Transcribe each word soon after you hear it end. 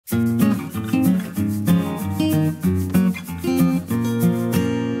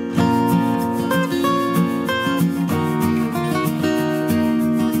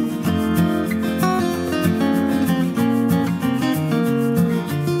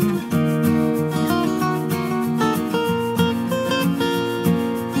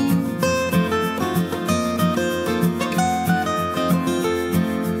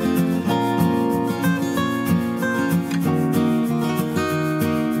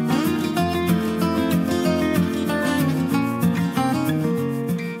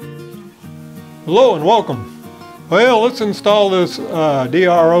Hello and welcome. Well, let's install this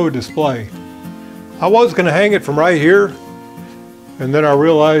DRO display. I was going to hang it from right here, and then I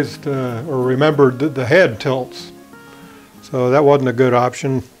realized or remembered that the head tilts. So that wasn't a good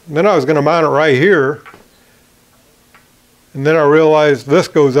option. And then I was going to mount it right here, and then I realized this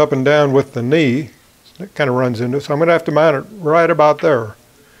goes up and down with the knee. It kind of runs into it, so I'm going to have to mount it right about there.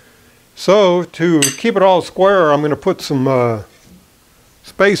 So to keep it all square, I'm going to put some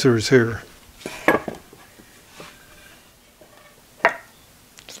spacers here.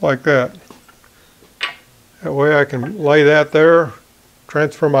 Just like that. That way I can lay that there,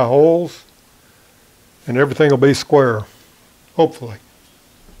 transfer my holes, and everything will be square, hopefully.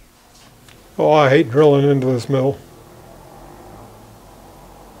 Oh, I hate drilling into this mill.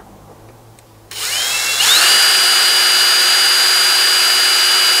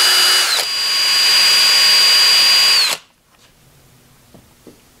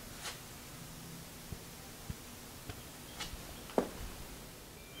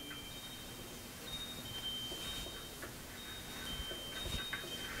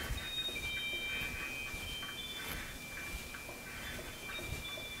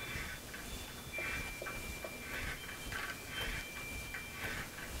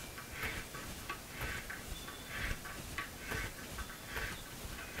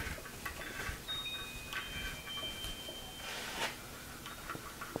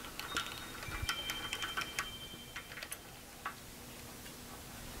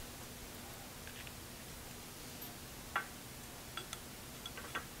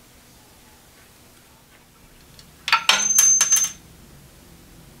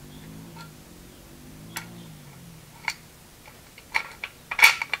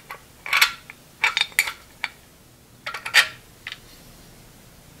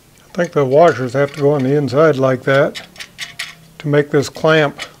 I think the washers have to go on the inside like that to make this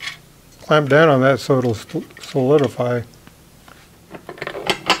clamp down on that so it'll solidify.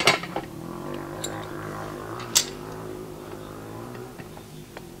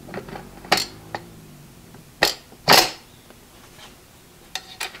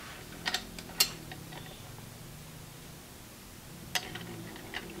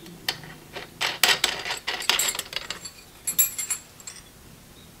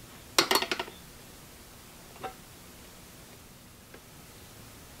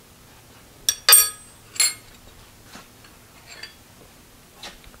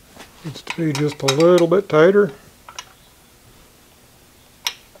 Needs to be just a little bit tighter.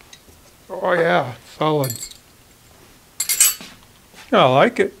 Oh yeah, solid. I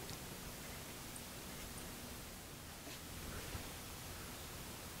like it.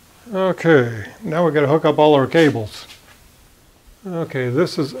 Okay, now we got to hook up all our cables. Okay,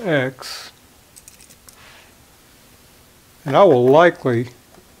 this is X. And I will likely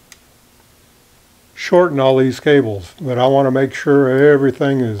shorten all these cables, but I want to make sure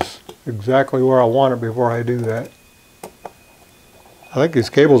everything is exactly where I want it before I do that. I think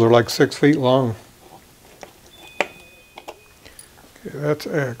these cables are like 6 feet long. Okay, that's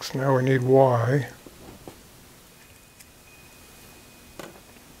X. Now we need Y.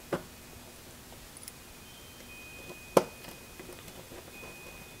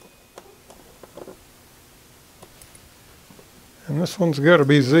 And this one's got to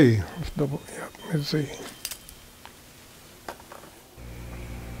be Z. Let's double, yep, it's Z.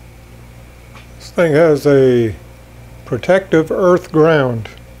 This thing has a protective earth ground,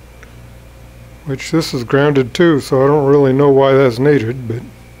 which this is grounded too, so I don't really know why that's needed, but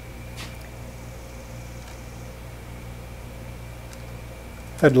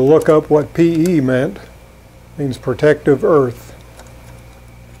had to look up what PE meant. It means protective earth.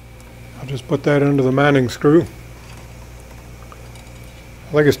 I'll just put that under the mounting screw.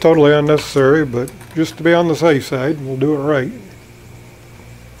 I think it's totally unnecessary, but just to be on the safe side, we'll do it right.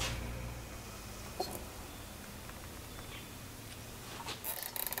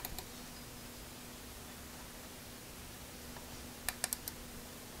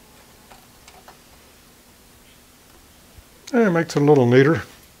 And it makes it a little neater.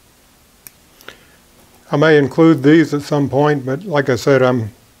 I may include these at some point, but like I said,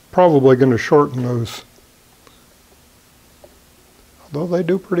 I'm probably going to shorten those. Though they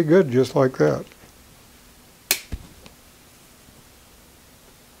do pretty good just like that.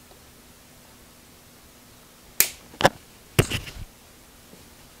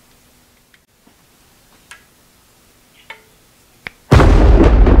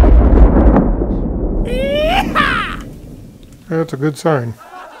 That's a good sign.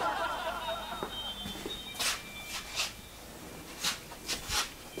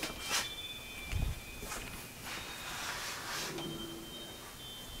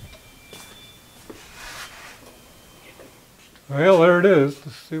 Well, there it is.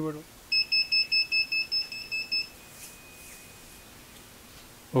 Let's see what...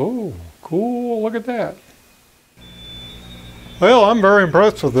 Oh, cool. Look at that. Well, I'm very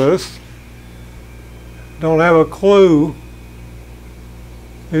impressed with this. Don't have a clue.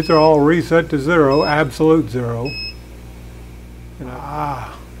 These are all reset to 0, absolute 0. And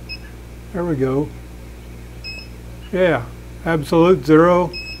there we go. Yeah, absolute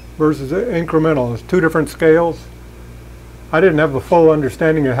 0 versus incremental. It's two different scales. I didn't have a full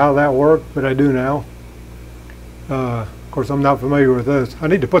understanding of how that worked, but I do now. Of course, I'm not familiar with this. I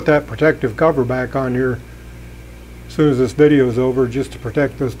need to put that protective cover back on here as soon as this video is over, just to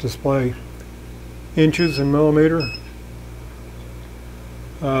protect this display. Inches and millimeter.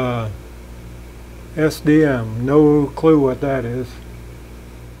 SDM, no clue what that is.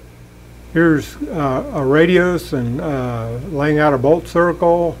 Here's a radius and laying out a bolt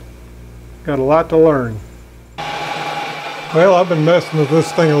circle. Got a lot to learn. Well, I've been messing with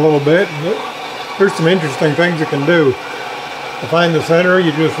this thing a little bit. There's some interesting things you can do. To find the center,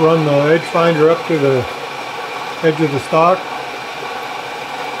 you just run the edge finder up to the edge of the stock.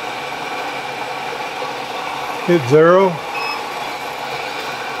 Hit 0.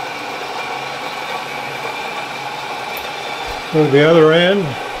 Go to the other end.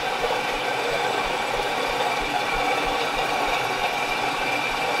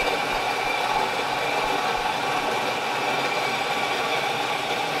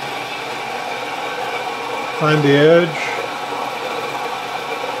 Find the edge.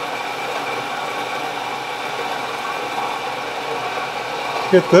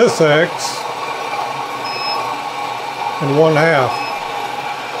 Get this X and 1/2.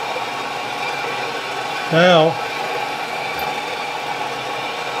 Now,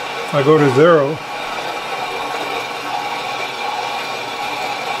 I go to 0.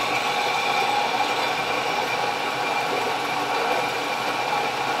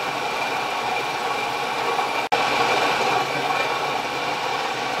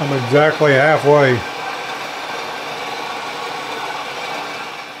 I'm exactly halfway.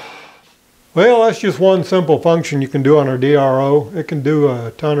 Well, that's just one simple function you can do on our DRO. It can do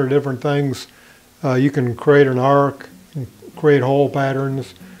a ton of different things. You can create an arc, create hole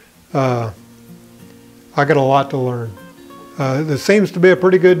patterns. I got a lot to learn. This seems to be a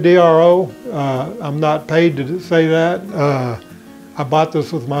pretty good DRO. I'm not paid to say that. I bought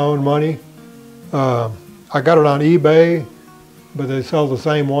this with my own money. I got it on eBay, but they sell the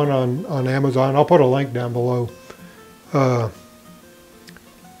same one on Amazon. I'll put a link down below.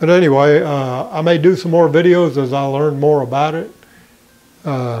 But anyway, I may do some more videos as I learn more about it.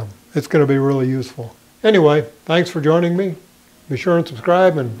 It's going to be really useful. Anyway, thanks for joining me. Be sure and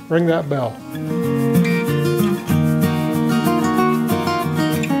subscribe and ring that bell.